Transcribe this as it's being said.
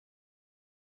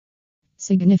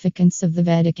Significance of the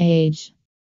Vedic Age.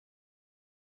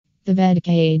 The Vedic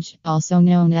Age, also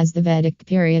known as the Vedic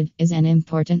period, is an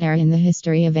important era in the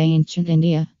history of ancient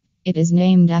India. It is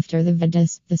named after the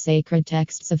Vedas, the sacred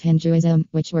texts of Hinduism,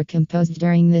 which were composed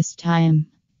during this time.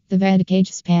 The Vedic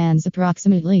Age spans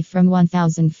approximately from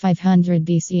 1500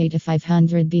 BCE to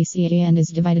 500 BCE and is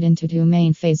divided into two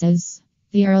main phases.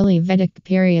 The early Vedic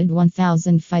period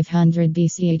 1500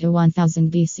 BCE to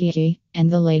 1000 BCE, and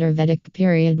the later Vedic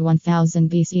period 1000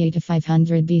 BCE to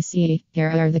 500 BCE. Here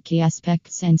are the key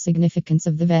aspects and significance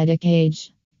of the Vedic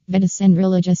Age. Vedas and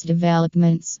religious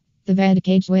developments. The Vedic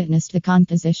Age witnessed the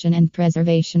composition and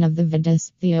preservation of the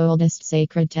Vedas, the oldest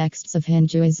sacred texts of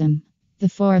Hinduism. The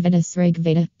four Vedas, Rig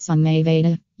Veda,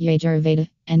 Samaveda, Yajurveda,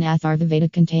 and Atharvaveda,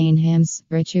 contain hymns,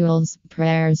 rituals,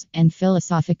 prayers, and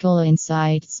philosophical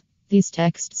insights. These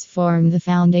texts form the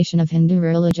foundation of Hindu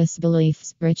religious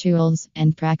beliefs, rituals,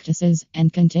 and practices,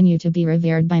 and continue to be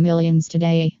revered by millions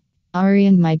today.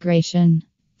 Aryan migration.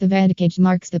 The Vedic Age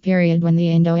marks the period when the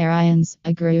Indo-Aryans,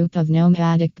 a group of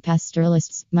nomadic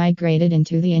pastoralists, migrated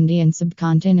into the Indian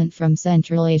subcontinent from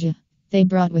Central Asia. They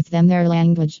brought with them their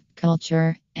language,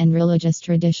 culture, and religious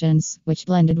traditions, which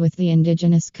blended with the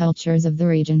indigenous cultures of the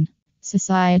region.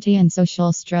 Society and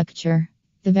social structure.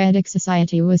 The Vedic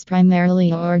society was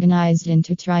primarily organized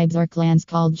into tribes or clans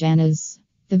called janas.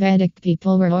 The Vedic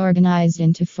people were organized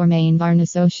into four main varna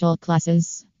social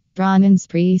classes: Brahmins,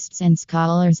 priests and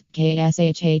scholars,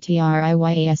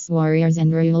 Kshatriyas warriors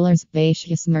and rulers,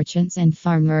 Vaishyas merchants and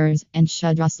farmers, and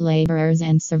Shudras laborers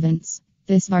and servants.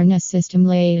 This varna system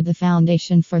laid the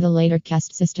foundation for the later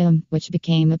caste system, which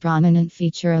became a prominent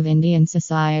feature of Indian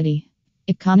society.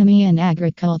 Economy and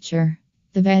agriculture.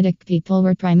 The Vedic people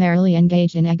were primarily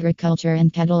engaged in agriculture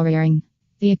and cattle rearing.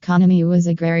 The economy was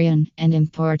agrarian, and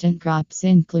important crops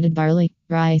included barley,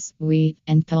 rice, wheat,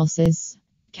 and pulses.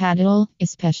 Cattle,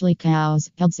 especially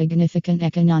cows, held significant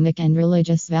economic and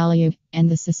religious value, and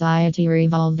the society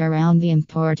revolved around the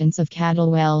importance of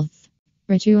cattle wealth.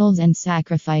 Rituals and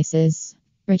sacrifices.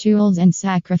 Rituals and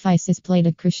sacrifices played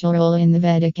a crucial role in the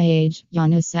Vedic Age.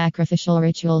 Yajna sacrificial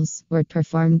rituals were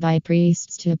performed by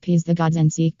priests to appease the gods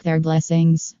and seek their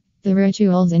blessings. The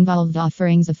rituals involved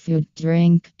offerings of food,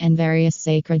 drink, and various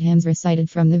sacred hymns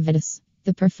recited from the Vedas.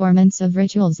 The performance of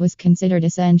rituals was considered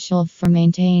essential for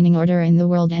maintaining order in the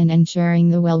world and ensuring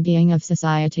the well-being of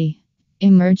society.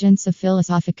 Emergence of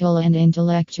philosophical and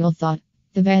intellectual thought.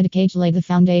 The Vedic Age laid the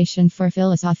foundation for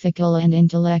philosophical and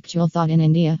intellectual thought in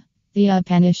India. The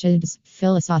Upanishads,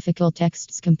 philosophical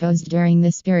texts composed during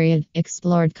this period,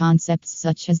 explored concepts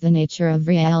such as the nature of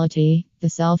reality, the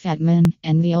self-Atman,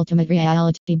 and the ultimate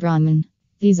reality Brahman.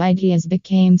 These ideas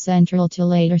became central to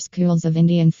later schools of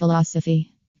Indian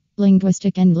philosophy.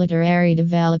 Linguistic and literary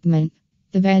development.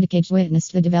 The Vedic Age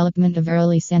witnessed the development of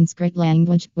early Sanskrit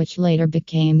language, which later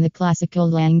became the classical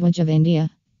language of India.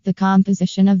 The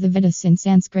composition of the Vedas in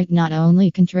Sanskrit not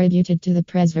only contributed to the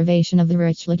preservation of the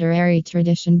rich literary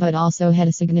tradition but also had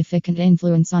a significant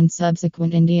influence on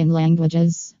subsequent Indian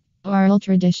languages. Oral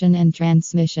tradition and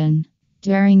transmission.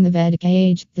 During the Vedic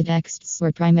Age, the texts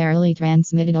were primarily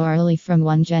transmitted orally from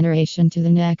one generation to the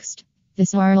next.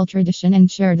 This oral tradition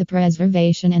ensured the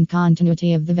preservation and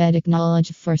continuity of the Vedic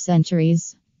knowledge for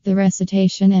centuries. The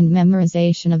recitation and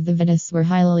memorization of the Vedas were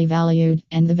highly valued,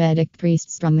 and the Vedic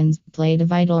priests Brahmins played a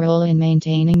vital role in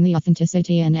maintaining the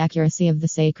authenticity and accuracy of the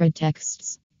sacred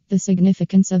texts. The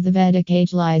significance of the Vedic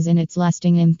Age lies in its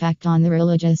lasting impact on the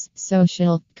religious,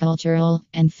 social, cultural,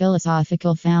 and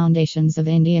philosophical foundations of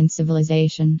Indian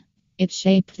civilization. It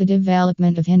shaped the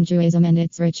development of Hinduism and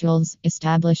its rituals,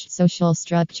 established social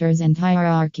structures and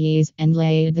hierarchies, and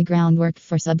laid the groundwork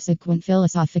for subsequent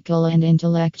philosophical and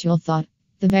intellectual thought.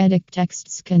 The Vedic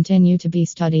texts continue to be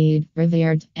studied,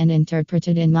 revered, and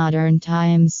interpreted in modern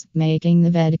times, making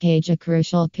the Vedic Age a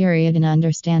crucial period in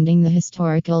understanding the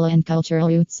historical and cultural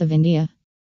roots of India.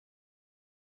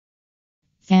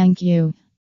 Thank you.